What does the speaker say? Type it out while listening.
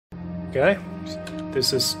Okay,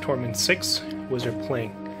 this is Torment 6 Wizard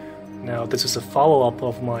Plane. Now this is a follow-up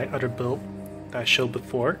of my other build that I showed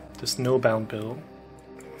before, the Snowbound build.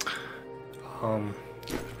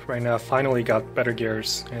 Right now I finally got better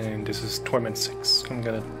gears, and this is Torment 6. I'm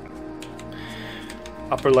gonna...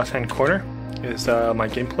 Upper left hand corner is my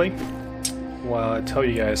gameplay, while I tell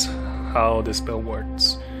you guys how this build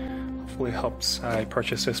works. Hopefully it helps. I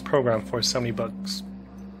purchased this program for 70 bucks.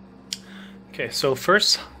 Okay, so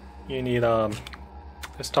first you need,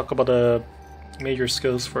 let's talk about the major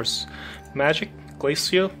skills first. Magic,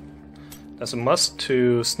 Glacial, that's a must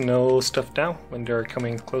to snow stuff down when they're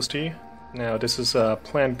coming close to you. Now this is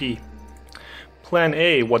Plan B. Plan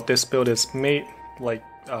A, what this build is made, like,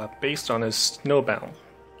 based on, is Snowbound.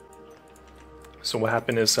 So what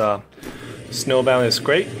happened is, Snowbound is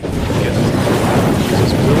great because it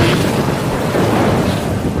uses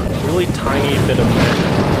really tiny bit of mana.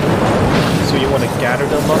 So you want to gather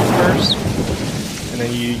them up first, and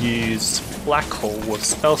then you use Black Hole with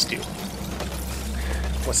Spell Steal.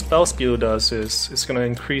 What Spell Steal does is it's going to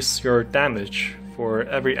increase your damage for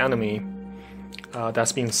every enemy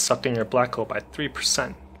that's being sucked in your Black Hole by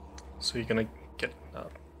 3%. So you're going to get a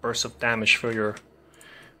burst of damage for your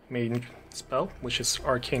main spell, which is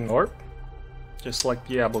Arcane Orb, just like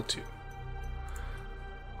Diablo 2.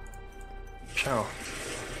 Ciao.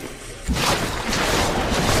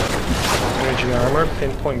 Energy Armor,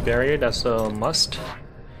 Pinpoint Barrier, that's a must.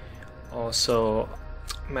 Also,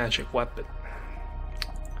 Magic Weapon.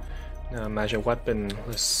 Now, Magic Weapon,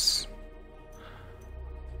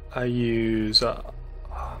 I use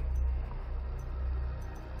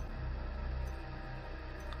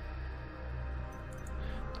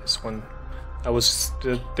this one.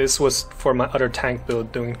 This was for my other tank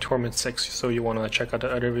build doing Torment 6, so you want to check out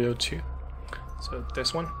the other video too. So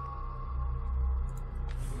this one.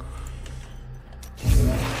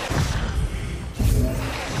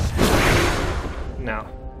 Now,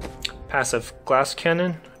 passive Glass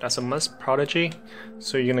Cannon, that's a must. Prodigy,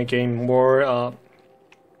 so you're gonna gain more.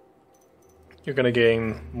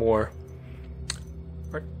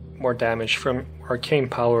 More damage from arcane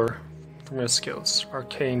power from your skills.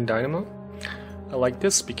 Arcane Dynamo. I like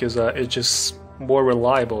this because it's just more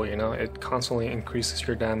reliable. You know, it constantly increases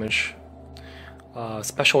your damage,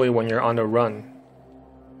 especially when you're on the run.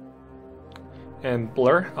 And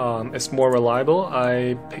Blur, it's more reliable.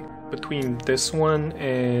 I picked between this one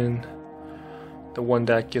and the one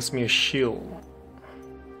that gives me a shield.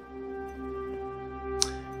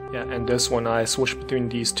 Yeah, and this one, I switched between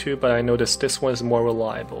these two, but I noticed this one is more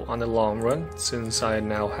reliable on the long run since I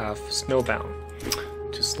now have Snowbound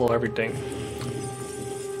to slow everything.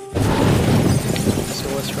 So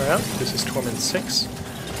let's try out. This is Torment 6.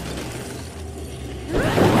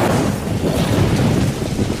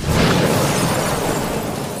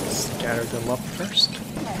 Scatter them up first.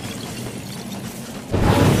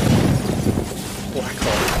 Black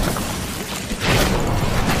Hole.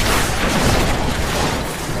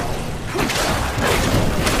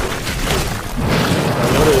 Now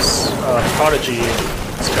notice Prodigy,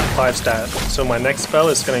 it's got 5 stat, so my next spell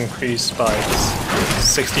is going to increase by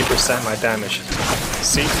 60% my damage.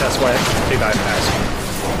 See, that's why I think I passed.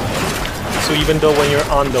 So even though when you're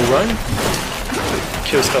on the run,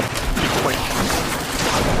 kill stuff pretty quick.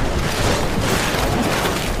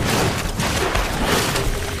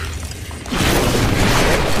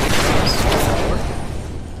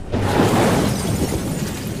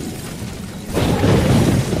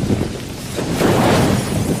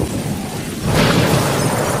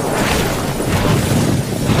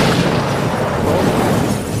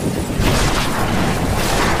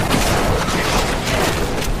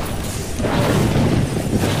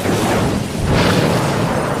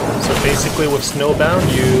 Basically, with Snowbound,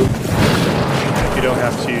 you don't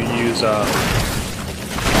have to use.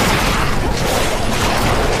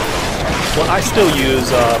 Well, I still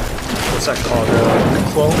use what's that called? The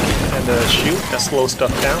clone and the shoot that slows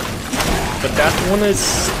stuff down. But that one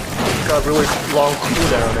is got a really long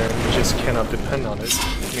cooldown, and you just cannot depend on it.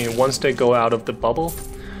 I mean, once they go out of the bubble,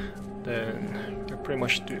 then you're pretty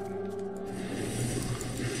much doomed.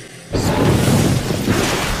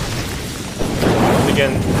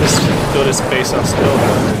 Again, this build is based on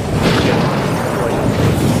Snowbound, and you can, like,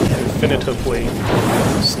 infinitively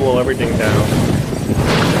slow everything down.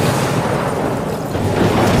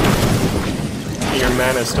 And your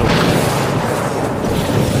mana is still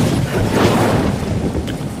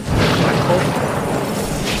Black Hole.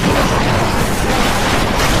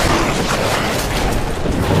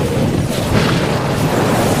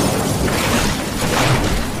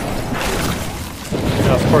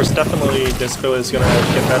 Of course, definitely this build is gonna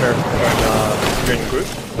get better when you're in group.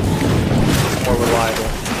 more reliable.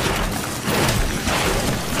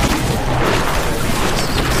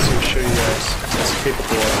 To show you guys it's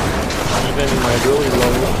capable of even my really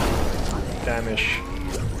low damage.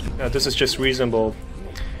 Now this is just reasonable.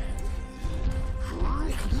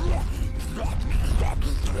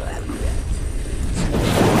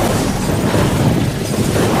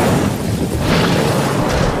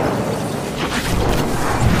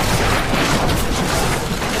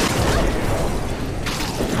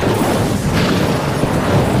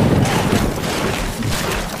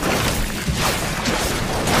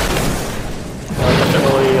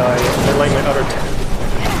 I like my other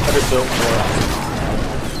build more.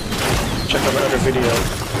 Check out my other video.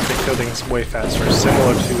 They kill things way faster,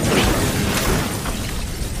 similar to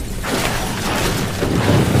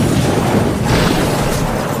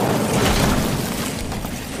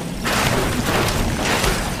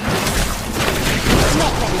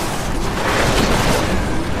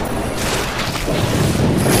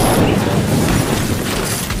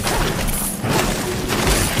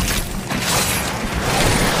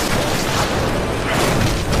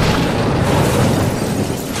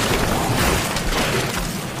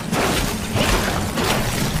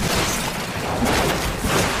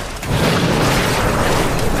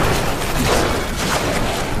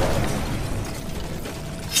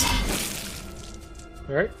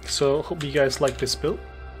Alright, so hope you guys like this build,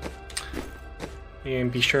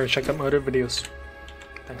 and be sure to check out my other videos.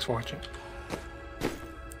 Thanks for watching.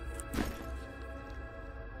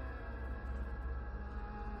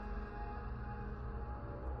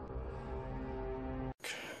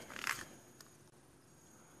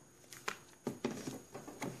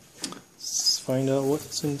 Let's find out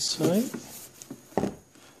what's inside.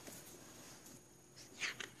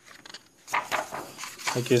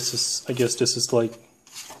 I guess this is like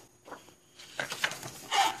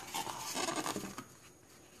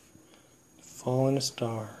Fallen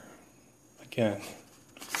Star again.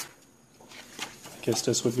 I guess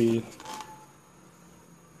this would be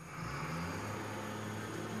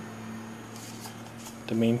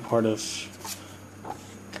the main part of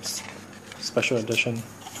special edition.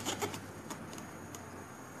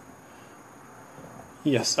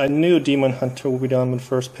 Yes, I knew Demon Hunter would be down on the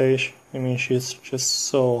first page. I mean, she's just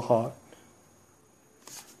so hot.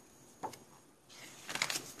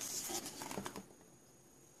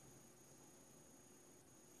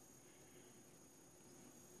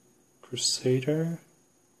 Crusader.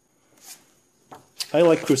 I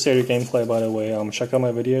like Crusader gameplay, by the way. Check out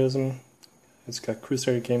my videos. It's got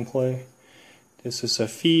Crusader gameplay. This is a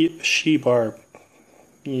she barb.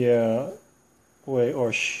 Yeah. Wait,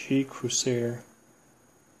 or she Crusader.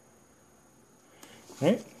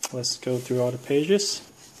 Alright, let's go through all the pages.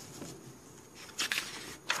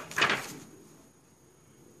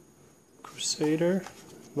 Crusader.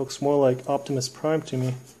 Looks more like Optimus Prime to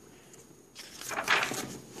me.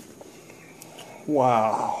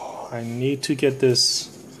 Wow, I need to get this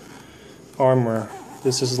armor.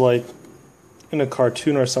 This is like in a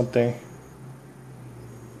cartoon or something.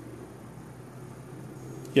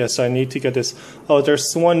 Yes, I need to get this. Oh,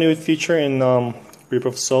 there's one new feature in Reaper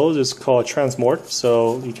of Souls. It's called Transmort,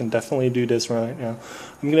 so you can definitely do this right now.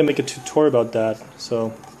 I'm gonna make a tutorial about that,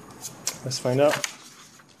 so let's find out.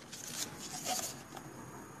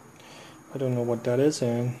 I don't know what that is,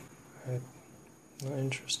 and I'm not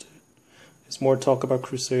interested. It's more talk about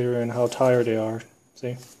Crusader and how tired they are.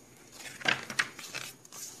 See?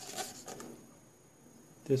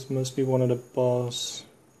 This must be one of the boss.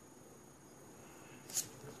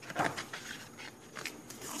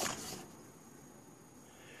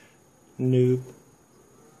 Noob.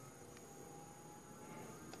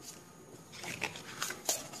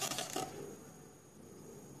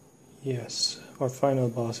 Yes, our final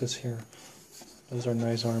boss is here. Those are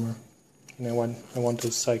nice armor. And I want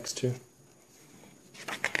those Sykes too.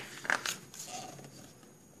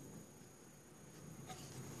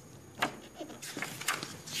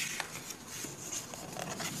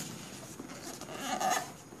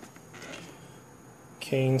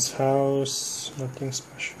 Kane's house, nothing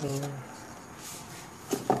special.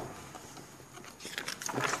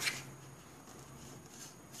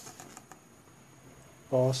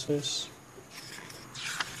 Bosses.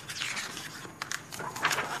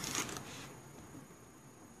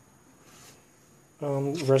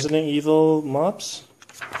 Resident Evil mobs.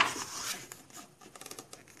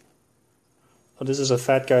 Oh, this is a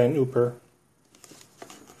fat guy in Uber.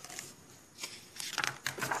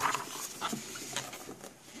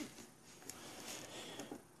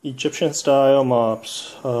 Egyptian style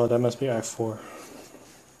mobs. That must be Act 4.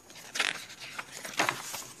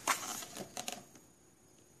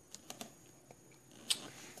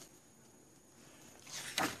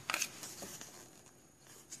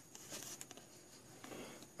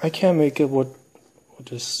 I can't make it what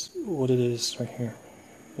it is right here.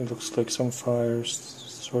 It looks like some fire's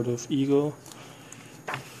sort of eagle.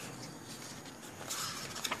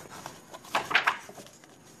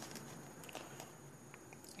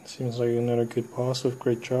 Seems like another good boss with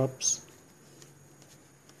great drops.